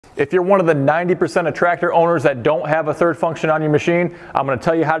If you're one of the 90% of tractor owners that don't have a third function on your machine, I'm going to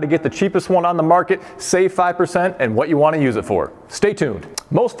tell you how to get the cheapest one on the market, save 5%, and what you want to use it for. Stay tuned.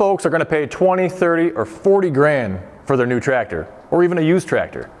 Most folks are going to pay 20, 30, or 40 grand for their new tractor, or even a used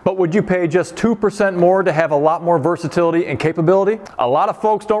tractor. But would you pay just 2% more to have a lot more versatility and capability? A lot of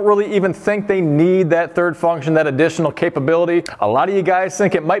folks don't really even think they need that third function, that additional capability. A lot of you guys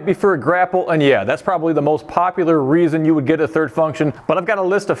think it might be for a grapple, and yeah, that's probably the most popular reason you would get a third function. But I've got a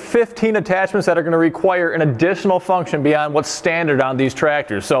list of 15 attachments that are going to require an additional function beyond what's standard on these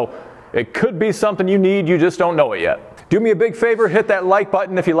tractors. So it could be something you need, you just don't know it yet. Do me a big favor, hit that like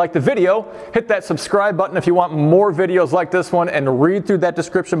button if you like the video, hit that subscribe button if you want more videos like this one, and read through that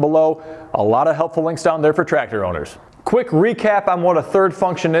description below. A lot of helpful links down there for tractor owners. Quick recap on what a third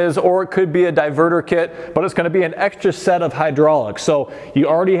function is, or it could be a diverter kit, but it's going to be an extra set of hydraulics. So you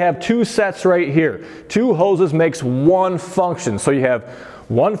already have two sets right here. Two hoses makes one function. So you have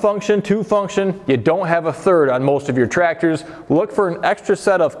one function, two function, you don't have a third on most of your tractors. Look for an extra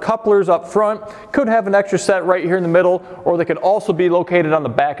set of couplers up front. Could have an extra set right here in the middle, or they could also be located on the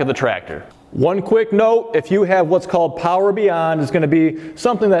back of the tractor. One quick note, if you have what's called Power Beyond, it's going to be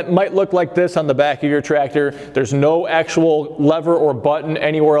something that might look like this on the back of your tractor. There's no actual lever or button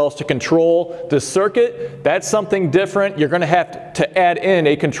anywhere else to control this circuit. That's something different. You're going to have to add in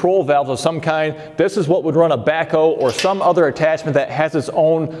a control valve of some kind. This is what would run a backhoe or some other attachment that has its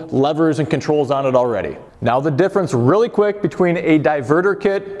own levers and controls on it already. Now the difference really quick between a diverter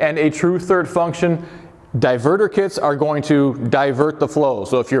kit and a true third function. Diverter kits are going to divert the flow.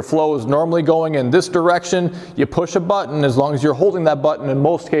 So if your flow is normally going in this direction, you push a button. As long as you're holding that button, in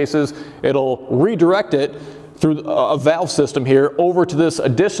most cases, it'll redirect it through a valve system here over to this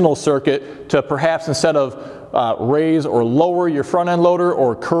additional circuit to perhaps, instead of raise or lower your front end loader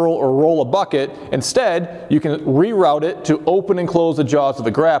or curl or roll a bucket, instead you can reroute it to open and close the jaws of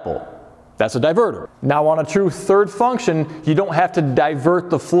the grapple. That's a diverter. Now on a true third function, you don't have to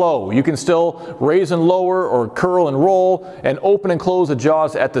divert the flow. You can still raise and lower or curl and roll and open and close the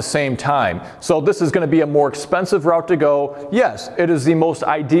jaws at the same time. So this is going to be a more expensive route to go. Yes, it is the most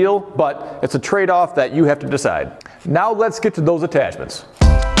ideal, but it's a trade-off that you have to decide. Now let's get to those attachments.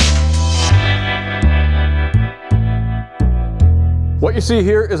 What you see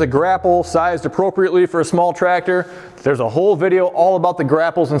here is a grapple sized appropriately for a small tractor. There's a whole video all about the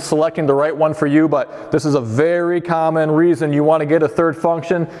grapples and selecting the right one for you, but this is a very common reason you want to get a third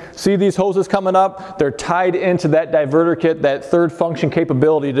function. See these hoses coming up? They're tied into that diverter kit, that third function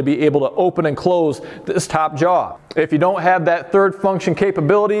capability to be able to open and close this top jaw. If you don't have that third function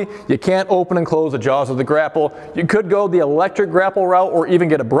capability, you can't open and close the jaws of the grapple. You could go the electric grapple route or even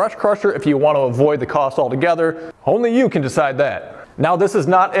get a brush crusher if you want to avoid the cost altogether. Only you can decide that. Now this is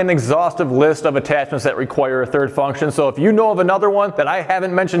not an exhaustive list of attachments that require a third function, so if you know of another one that I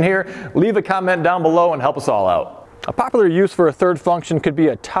haven't mentioned here, leave a comment down below and help us all out. A popular use for a third function could be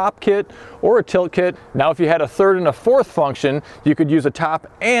a top kit or a tilt kit. Now if you had a third and a fourth function, you could use a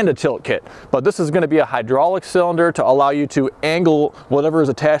top and a tilt kit. But this is going to be a hydraulic cylinder to allow you to angle whatever is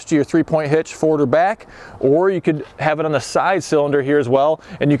attached to your three-point hitch forward or back, or you could have it on the side cylinder here as well,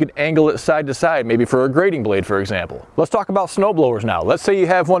 and you could angle it side to side, maybe for a grading blade, for example. Let's talk about snow blowers now. Let's say you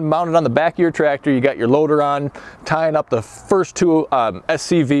have one mounted on the back of your tractor, you got your loader on, tying up the first two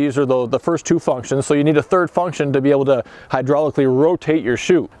SCVs, or the first two functions, so you need a third function to be able to hydraulically rotate your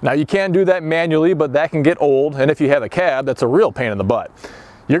chute. Now you can do that manually, but that can get old, and if you have a cab, that's a real pain in the butt.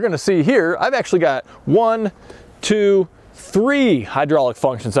 You're going to see here, I've actually got 1, 2, 3 hydraulic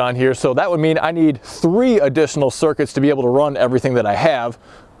functions on here, so that would mean I need 3 additional circuits to be able to run everything that I have.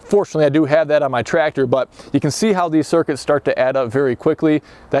 Fortunately, I do have that on my tractor, but you can see how these circuits start to add up very quickly.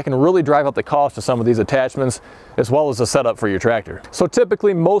 That can really drive up the cost of some of these attachments, as well as the setup for your tractor. So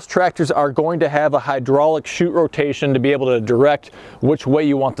typically, most tractors are going to have a hydraulic chute rotation to be able to direct which way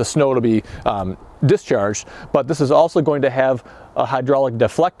you want the snow to be discharged, but this is also going to have a hydraulic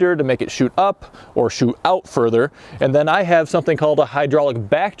deflector to make it shoot up or shoot out further. And then I have something called a hydraulic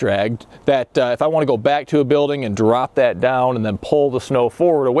back drag that if I want to go back to a building and drop that down and then pull the snow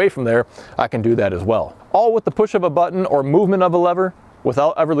forward away from there, I can do that as well. All with the push of a button or movement of a lever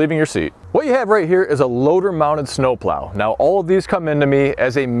without ever leaving your seat. What you have right here is a loader mounted snowplow. Now all of these come into me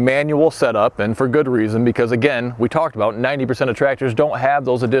as a manual setup, and for good reason, because again, we talked about 90% of tractors don't have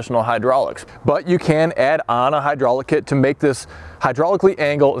those additional hydraulics. But you can add on a hydraulic kit to make this hydraulically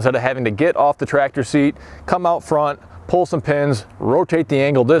angle instead of having to get off the tractor seat, come out front, pull some pins, rotate the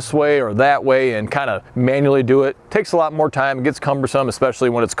angle this way or that way, and kind of manually do it. Takes a lot more time, it gets cumbersome, especially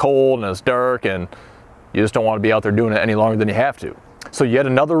when it's cold and it's dark and you just don't want to be out there doing it any longer than you have to. So yet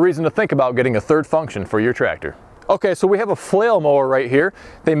another reason to think about getting a third function for your tractor. Okay, so we have a flail mower right here.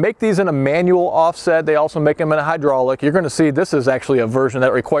 They make these in a manual offset. They also make them in a hydraulic. You're going to see this is actually a version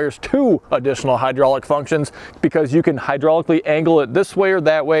that requires 2 additional hydraulic functions because you can hydraulically angle it this way or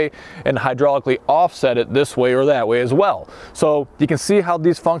that way and hydraulically offset it this way or that way as well. So you can see how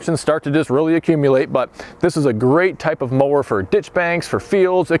these functions start to just really accumulate, but this is a great type of mower for ditch banks, for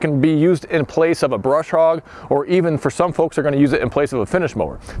fields. It can be used in place of a brush hog, or even for some folks are going to use it in place of a finish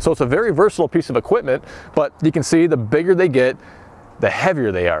mower. So it's a very versatile piece of equipment, but you can see the bigger they get, the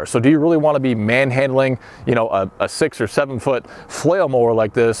heavier they are. So do you really want to be manhandling, you know, a 6 or 7 foot flail mower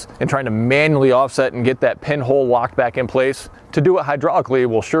like this and trying to manually offset and get that pinhole locked back in place? To do it hydraulically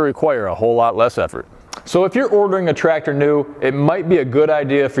will sure require a whole lot less effort. So if you're ordering a tractor new, it might be a good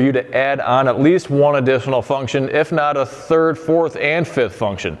idea for you to add on at least 1 additional function, if not a 3rd, 4th, and 5th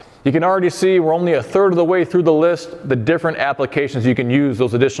function. You can already see we're only a third of the way through the list, the different applications you can use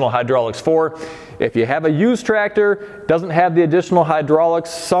those additional hydraulics for. If you have a used tractor, doesn't have the additional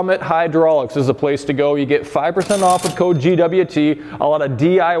hydraulics, Summit Hydraulics is the place to go. You get 5% off with code GWT, a lot of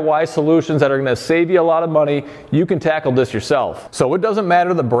DIY solutions that are gonna save you a lot of money. You can tackle this yourself. So it doesn't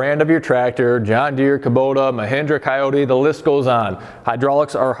matter the brand of your tractor, John Deere, Kubota, Mahindra, Coyote, the list goes on.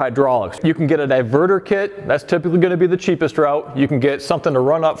 Hydraulics are hydraulics. You can get a diverter kit, that's typically gonna be the cheapest route. You can get something to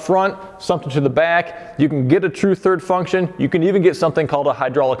run up front, something to the back. You can get a true 3rd function. You can even get something called a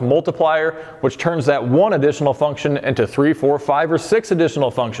hydraulic multiplier, which turns that 1 additional function into 3, 4, 5, or 6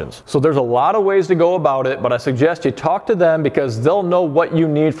 additional functions. So there's a lot of ways to go about it, but I suggest you talk to them because they'll know what you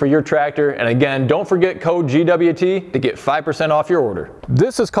need for your tractor. And again, don't forget code GWT to get 5% off your order.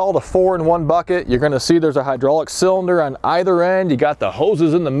 This is called a 4-in-1 bucket. You're gonna see there's a hydraulic cylinder on either end. You got the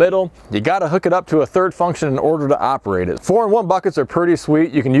hoses in the middle. You gotta hook it up to a 3rd function in order to operate it. 4-in-1 buckets are pretty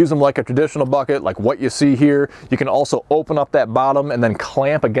sweet. You can use them like a traditional bucket, like what you see here. You can also open up that bottom and then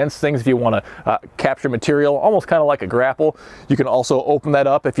clamp against things if you want to capture material, almost kind of like a grapple. You can also open that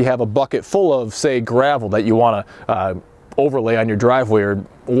up if you have a bucket full of, say, gravel that you want to overlay on your driveway or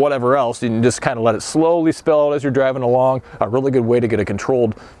whatever else. You can just kind of let it slowly spill out as you're driving along. A really good way to get a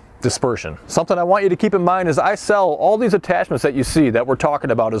controlled dispersion. Something I want you to keep in mind is I sell all these attachments that you see that we're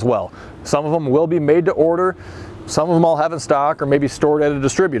talking about as well. Some of them will be made to order. Some of them I'll have in stock or maybe stored at a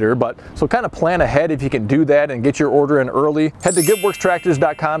distributor, but so kind of plan ahead if you can do that and get your order in early. Head to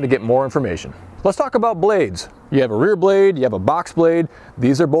GoodWorksTractors.com to get more information. Let's talk about blades. You have a rear blade, you have a box blade.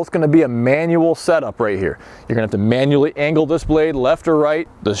 These are both going to be a manual setup right here. You're going to have to manually angle this blade left or right.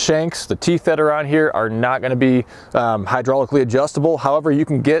 The shanks, the teeth that are on here are not going to be hydraulically adjustable. However, you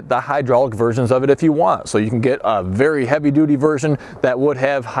can get the hydraulic versions of it if you want. So you can get a very heavy duty version that would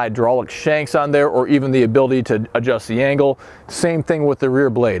have hydraulic shanks on there or even the ability to adjust the angle. Same thing with the rear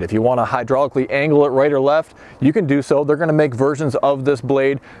blade. If you want to hydraulically angle it right or left, you can do so. They're going to make versions of this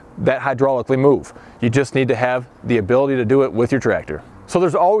blade that hydraulically move. You just need to have the ability to do it with your tractor. So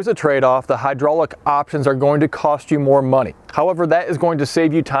there's always a trade-off. The hydraulic options are going to cost you more money. However, that is going to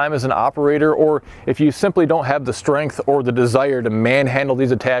save you time as an operator, or if you simply don't have the strength or the desire to manhandle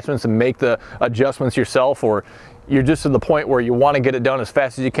these attachments and make the adjustments yourself, or you're just to the point where you want to get it done as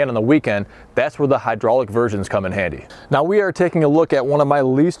fast as you can on the weekend, that's where the hydraulic versions come in handy. Now we are taking a look at one of my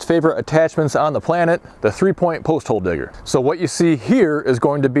least favorite attachments on the planet, the 3-point post hole digger. So what you see here is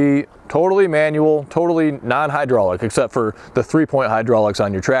going to be totally manual, totally non-hydraulic, except for the 3-point hydraulics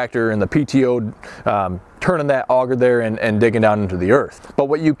on your tractor and the PTO turning that auger there and digging down into the earth. But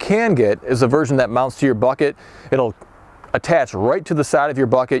what you can get is a version that mounts to your bucket. It'll attach right to the side of your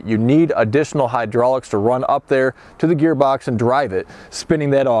bucket. You need additional hydraulics to run up there to the gearbox and drive it, spinning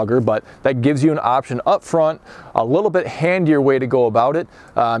that auger, but that gives you an option up front, a little bit handier way to go about it.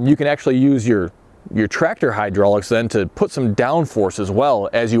 You can actually use your tractor hydraulics then to put some downforce as well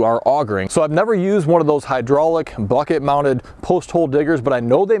as you are augering. So I've never used one of those hydraulic bucket mounted post hole diggers, but I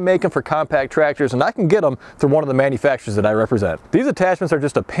know they make them for compact tractors and I can get them through one of the manufacturers that I represent. These attachments are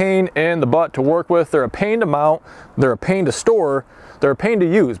just a pain in the butt to work with. They're a pain to mount, they're a pain to store, they're a pain to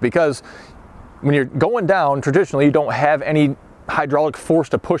use because when you're going down, traditionally you don't have any hydraulic force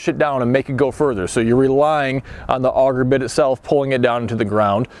to push it down and make it go further. So you're relying on the auger bit itself pulling it down into the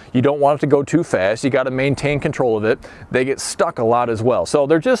ground. You don't want it to go too fast. You got to maintain control of it. They get stuck a lot as well. So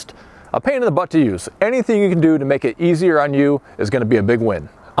they're just a pain in the butt to use. Anything you can do to make it easier on you is going to be a big win.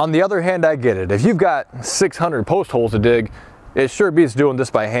 On the other hand, I get it. If you've got 600 post holes to dig, it sure beats doing this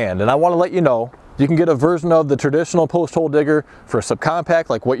by hand. And I want to let you know, you can get a version of the traditional post hole digger for a subcompact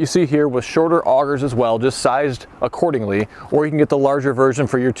like what you see here with shorter augers as well, just sized accordingly, or you can get the larger version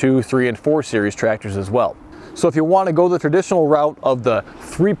for your 2, 3, and 4 series tractors as well. So if you want to go the traditional route of the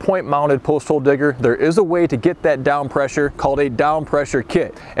 3-point mounted post hole digger, there is a way to get that down pressure called a down pressure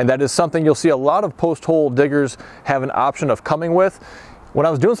kit. And that is something you'll see a lot of post hole diggers have an option of coming with. When I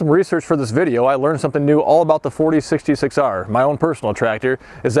was doing some research for this video, I learned something new all about the 4066R, my own personal tractor,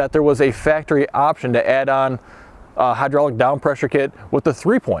 is that there was a factory option to add on a hydraulic down pressure kit with the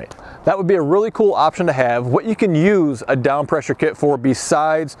 3-point. That would be a really cool option to have. What you can use a down pressure kit for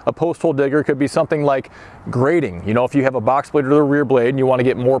besides a post hole digger could be something like grading. You know, if you have a box blade or the rear blade and you want to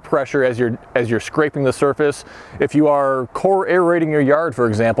get more pressure as you're scraping the surface. If you are core aerating your yard, for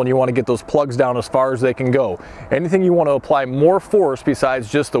example, and you want to get those plugs down as far as they can go. Anything you want to apply more force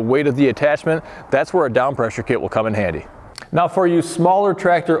besides just the weight of the attachment, that's where a down pressure kit will come in handy. Now for you smaller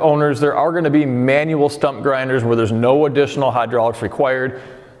tractor owners, there are going to be manual stump grinders where there's no additional hydraulics required.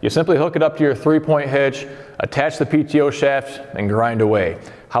 You simply hook it up to your 3-point hitch, attach the PTO shaft, and grind away.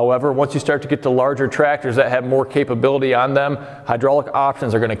 However, once you start to get to larger tractors that have more capability on them, hydraulic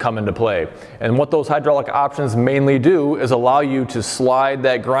options are going to come into play. And what those hydraulic options mainly do is allow you to slide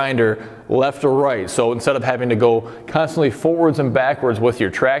that grinder left or right. So instead of having to go constantly forwards and backwards with your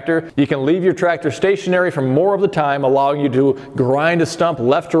tractor, you can leave your tractor stationary for more of the time, allowing you to grind a stump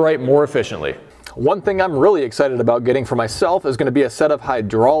left to right more efficiently. One thing I'm really excited about getting for myself is going to be a set of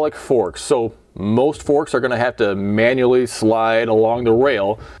hydraulic forks. So most forks are going to have to manually slide along the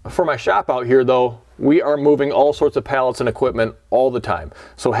rail. For my shop out here though, we are moving all sorts of pallets and equipment all the time.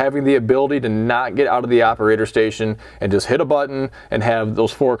 So having the ability to not get out of the operator station and just hit a button and have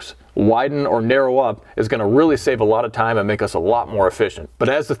those forks widen or narrow up is going to really save a lot of time and make us a lot more efficient. But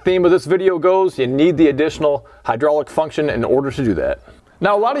as the theme of this video goes, you need the additional hydraulic function in order to do that.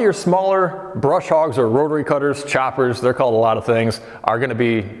 Now, a lot of your smaller brush hogs or rotary cutters, choppers, they're called a lot of things, are going to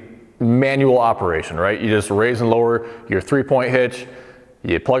be manual operation, right? You just raise and lower your 3-point hitch,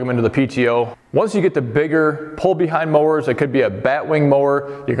 you plug them into the PTO. Once you get the bigger pull behind mowers, it could be a batwing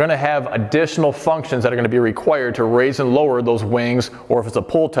mower, you're going to have additional functions that are going to be required to raise and lower those wings, or if it's a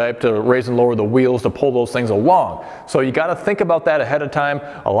pull type, to raise and lower the wheels to pull those things along. So you got to think about that ahead of time.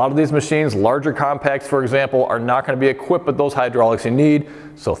 A lot of these machines, larger compacts for example, are not going to be equipped with those hydraulics you need.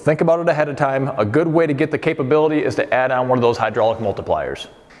 So think about it ahead of time. A good way to get the capability is to add on one of those hydraulic multipliers.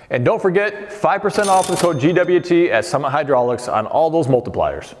 And don't forget, 5% off with code GWT at Summit Hydraulics on all those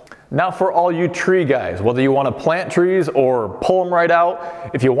multipliers. Now for all you tree guys, whether you want to plant trees or pull them right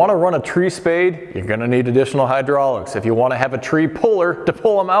out, if you want to run a tree spade, you're going to need additional hydraulics. If you want to have a tree puller to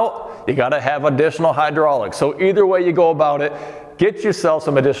pull them out, you got to have additional hydraulics. So either way you go about it, get yourself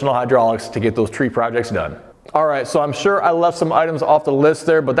some additional hydraulics to get those tree projects done. All right, so I'm sure I left some items off the list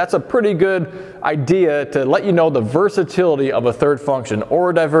there, but that's a pretty good idea to let you know the versatility of a third function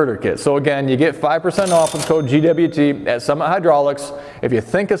or a diverter kit. So again, you get 5% off with code GWT at Summit Hydraulics. If you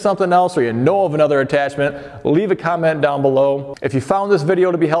think of something else or you know of another attachment, leave a comment down below. If you found this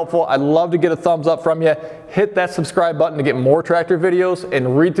video to be helpful, I'd love to get a thumbs up from you. Hit that subscribe button to get more tractor videos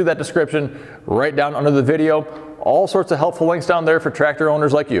and read through that description right down under the video. All sorts of helpful links down there for tractor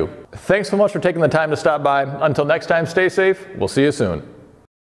owners like you. Thanks so much for taking the time to stop by. Until next time, stay safe. We'll see you soon.